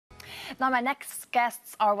Now, my next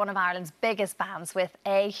guests are one of Ireland's biggest bands with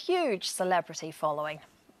a huge celebrity following.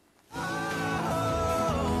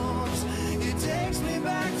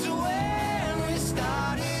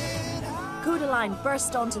 Kodaline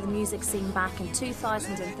burst onto the music scene back in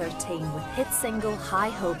 2013 with hit single High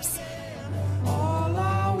Hopes.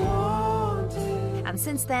 And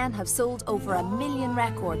since then have sold over 1 million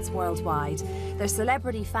records worldwide. Their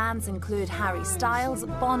celebrity fans include Harry Styles,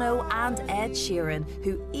 Bono and Ed Sheeran,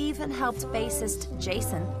 who even helped bassist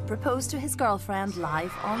Jason propose to his girlfriend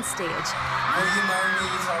live on stage.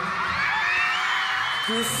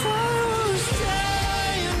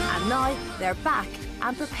 And now they're back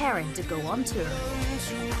and preparing to go on tour.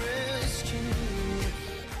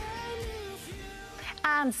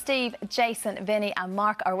 And Steve, Jason, Vinny and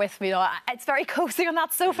Mark are with me now. It's very cosy on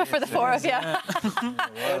that sofa for the four of you.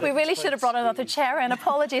 We really should have brought another chair in.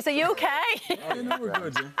 Apologies. Are you okay? Yeah, no, we're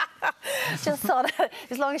good, yeah. Just thought,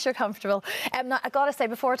 as long as you're comfortable. Now, I got to say,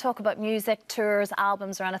 before I talk about music, tours,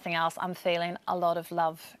 albums or anything else, I'm feeling a lot of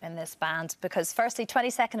love in this band because firstly,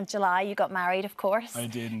 22nd of July, you got married, of course. I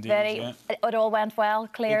did indeed, yeah. It all went well,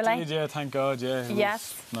 clearly. It did, yeah, thank God, yeah. It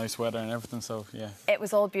yes. was nice weather and everything, so, yeah. It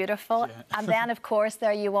was all beautiful. Yeah. And then, of course,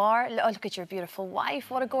 there you are. Oh, look at your beautiful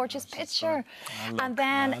wife. What a gorgeous picture. And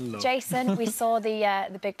then, Jason, we saw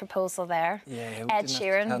the big proposal there. Yeah, Ed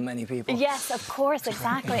Sheeran. Tell many people. Yes, of course,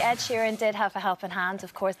 exactly. Ed Sheeran did have a helping hand,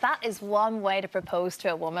 of course. That is one way to propose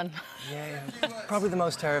to a woman. Yeah, probably the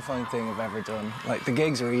most terrifying thing I've ever done. Like, the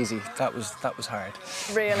gigs are easy. That was hard.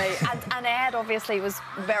 Really? And Ed obviously was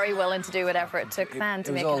very willing to do whatever it took then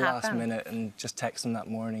to make it happen. It was all last minute and just text him that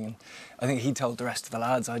morning. And I think he told the rest of the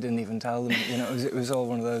lads. I didn't even tell them. You know, it was all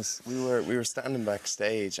one of those. We were standing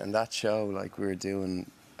backstage, and that show, like, we were doing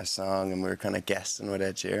a song and we were kind of guesting with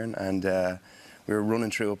Ed Sheeran, and we were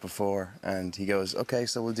running through it before, and he goes, "Okay,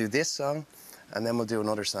 so we'll do this song, and then we'll do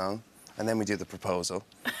another song, and then we do the proposal,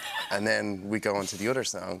 and then we go into the other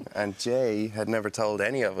song." And Jay had never told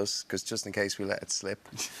any of us, because just in case we let it slip.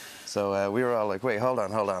 So we were all like, wait, hold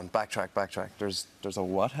on, backtrack. There's a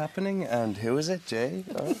what happening, and who is it, Jay?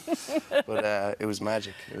 Oh. But it was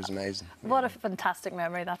magic. It was amazing. What a fantastic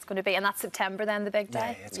memory that's going to be. And that's September then, the big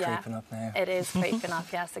day? Yeah, it's creeping up now. It is creeping up,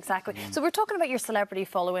 yes, exactly. So we're talking about your celebrity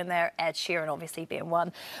following there, Ed Sheeran obviously being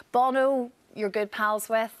one. Bono, you're good pals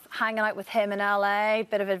with, hanging out with him in LA,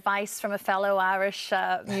 bit of advice from a fellow Irish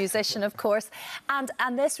musician, of course. And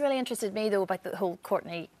this really interested me, though, about the whole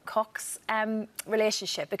Courtney Cox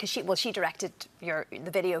relationship, because she directed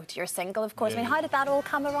the video to your single, of course. Yeah. I mean, how did that all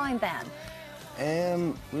come around then?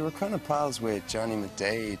 We were kind of pals with Johnny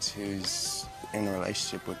McDade, who's in a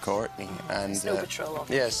relationship with Courtney. And, Snow Patrol,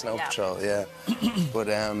 obviously. Yeah, Snow Patrol, yeah. But,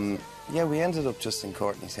 yeah, we ended up just in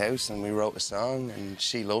Courtney's house and we wrote a song and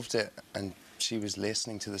she loved it and she was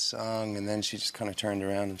listening to the song and then she just kind of turned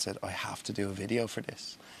around and said, "I have to do a video for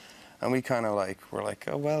this." And we kind of were like,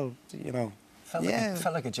 oh, well, you know,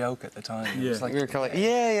 Felt like a joke at the time. Yeah. It was like, we were kind of like,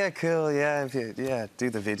 yeah, cool, yeah, do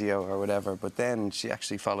the video or whatever. But then she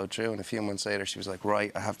actually followed through and a few months later she was like,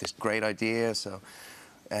 right, I have this great idea. So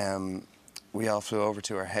we all flew over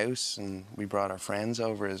to her house and we brought our friends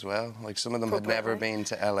over as well. Like, some of them had never been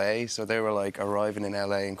to LA, so they were like arriving in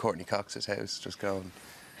LA in Courtney Cox's house, just going,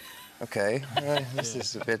 okay, this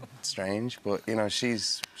is a bit strange, but you know,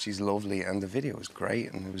 she's lovely and the video was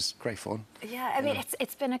great and it was great fun. Yeah, I mean,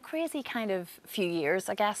 it's been a crazy kind of few years,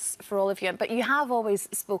 I guess, for all of you. But you have always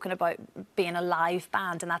spoken about being a live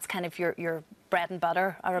band, and that's kind of your bread and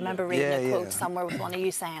butter. I remember reading a quote somewhere with one of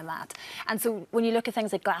you saying that. And so when you look at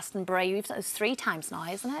things like Glastonbury, you've done it 3 times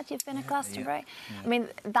now, isn't it? You've been at Glastonbury. I mean,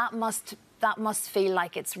 that must feel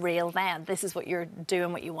like it's real then. This is what you're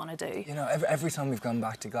doing, what you want to do. You know, every time we've gone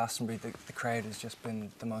back to Glastonbury, the crowd has just been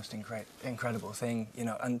the most incredible thing, you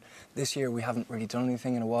know. And this year we haven't really done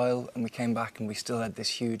anything in a while, and we came back and we still had this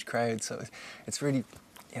huge crowd. So it's really,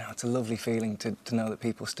 you know, it's a lovely feeling to know that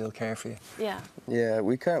people still care for you. Yeah. Yeah,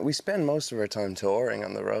 we spend most of our time touring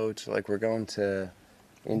on the road. Like, we're going to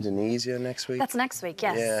Indonesia next week. That's next week,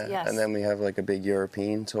 yes. Yeah, yes. And then we have like a big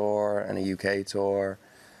European tour and a UK tour.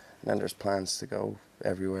 And then there's plans to go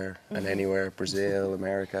everywhere and anywhere, Brazil,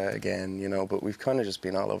 America again, you know, but we've kind of just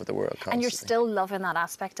been all over the world constantly. And you're still loving that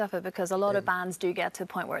aspect of it, because a lot of bands do get to a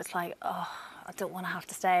point where it's like, oh, I don't want to have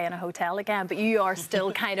to stay in a hotel again, but you are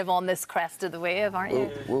still kind of on this crest of the wave, aren't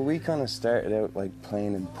you? Well, we kind of started out like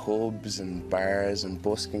playing in pubs and bars and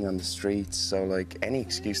busking on the streets, so like any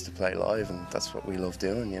excuse to play live, and that's what we love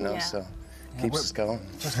doing, you know, so keeps us going.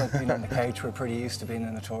 Just like being on the couch, we're pretty used to being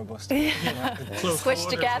in a tour bus. Squished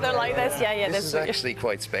together like this. Yeah, This is actually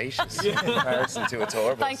quite spacious in comparison to a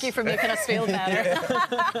tour bus. Thank you for making us feel better.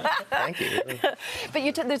 Thank you.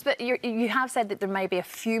 But you have said that there may be a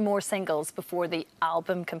few more singles before the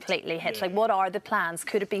album completely hits. Yeah. Like, what are the plans?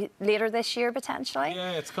 Could it be later this year potentially?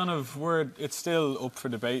 Yeah, it's kind of it's still up for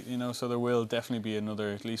debate, you know. So there will definitely be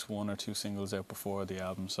at least 1 or 2 singles out before the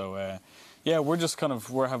album. So yeah, we're just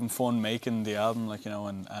we're having fun making the album, like, you know,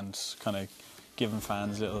 and kind of giving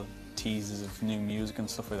fans little teases of new music and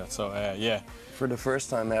stuff like that. So yeah. For the first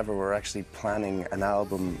time ever, we're actually planning an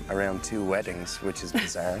album around 2 weddings, which is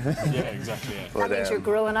bizarre. Yeah, exactly. Yeah. But, That means you're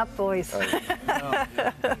growing up, boys.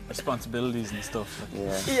 Responsibilities and stuff.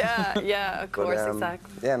 Like. Yeah, of course, But,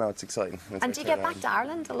 exactly. yeah, no, it's exciting. And do you get back to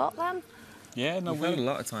Ireland a lot then? Yeah, no, We've had a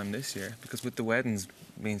lot of time this year because with the weddings,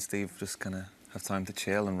 me and Steve just kind of have time to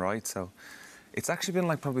chill and write. So it's actually been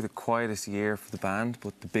like probably the quietest year for the band,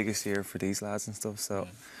 but the biggest year for these lads and stuff. So,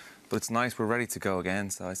 but it's nice. We're ready to go again.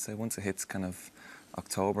 So I'd say once it hits kind of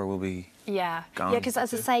October, we'll be gone. Yeah, because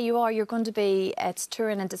as I say, you're going to be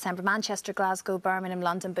touring in December, Manchester, Glasgow, Birmingham,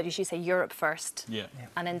 London, but as you say, Europe first. Yeah.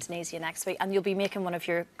 And Indonesia next week. And you'll be making one of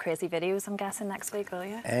your crazy videos, I'm guessing, next week, will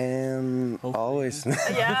you? Always.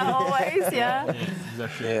 Yeah, always, yeah.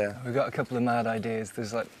 Exactly. Yeah. We've got a couple of mad ideas.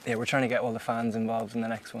 There's we're trying to get all the fans involved in the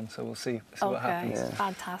next one, so we'll see what happens. Yeah.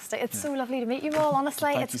 Fantastic. It's so lovely to meet you all,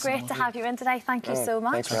 honestly. Thank you It's so great much. to have you in today. Thank you so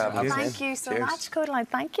much. Thanks for having us. Thank you so Cheers. much, Kodaline.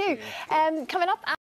 Thank you. Coming up.